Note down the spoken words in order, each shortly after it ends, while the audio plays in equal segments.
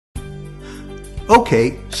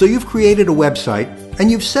Okay, so you've created a website and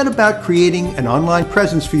you've set about creating an online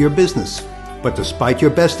presence for your business. But despite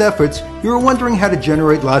your best efforts, you're wondering how to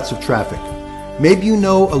generate lots of traffic. Maybe you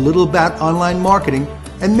know a little about online marketing,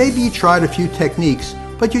 and maybe you tried a few techniques,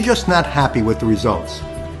 but you're just not happy with the results.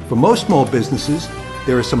 For most small businesses,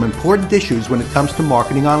 there are some important issues when it comes to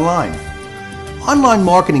marketing online. Online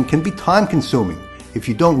marketing can be time-consuming. If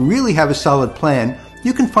you don't really have a solid plan,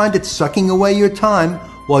 you can find it sucking away your time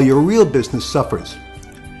while your real business suffers.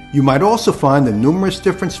 You might also find the numerous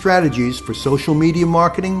different strategies for social media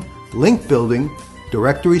marketing, link building,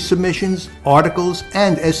 directory submissions, articles,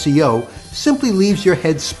 and SEO simply leaves your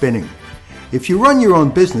head spinning. If you run your own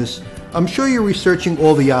business, I'm sure you're researching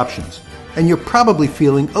all the options, and you're probably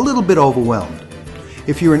feeling a little bit overwhelmed.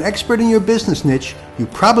 If you're an expert in your business niche, you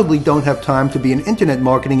probably don't have time to be an internet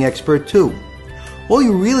marketing expert too. All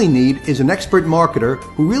you really need is an expert marketer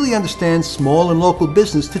who really understands small and local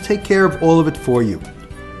business to take care of all of it for you.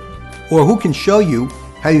 Or who can show you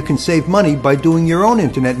how you can save money by doing your own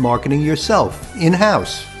internet marketing yourself,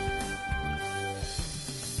 in-house.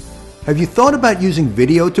 Have you thought about using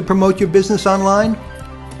video to promote your business online?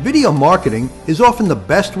 Video marketing is often the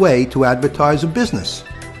best way to advertise a business.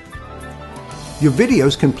 Your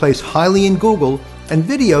videos can place highly in Google, and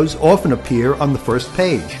videos often appear on the first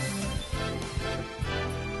page.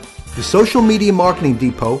 The Social Media Marketing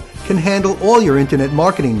Depot can handle all your internet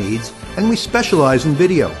marketing needs, and we specialize in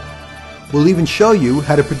video. We'll even show you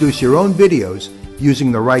how to produce your own videos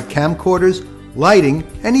using the right camcorders, lighting,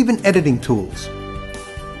 and even editing tools.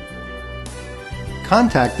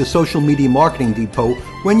 Contact the Social Media Marketing Depot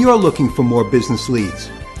when you're looking for more business leads.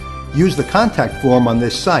 Use the contact form on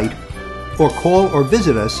this site, or call or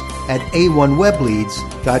visit us at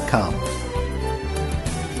a1webleads.com.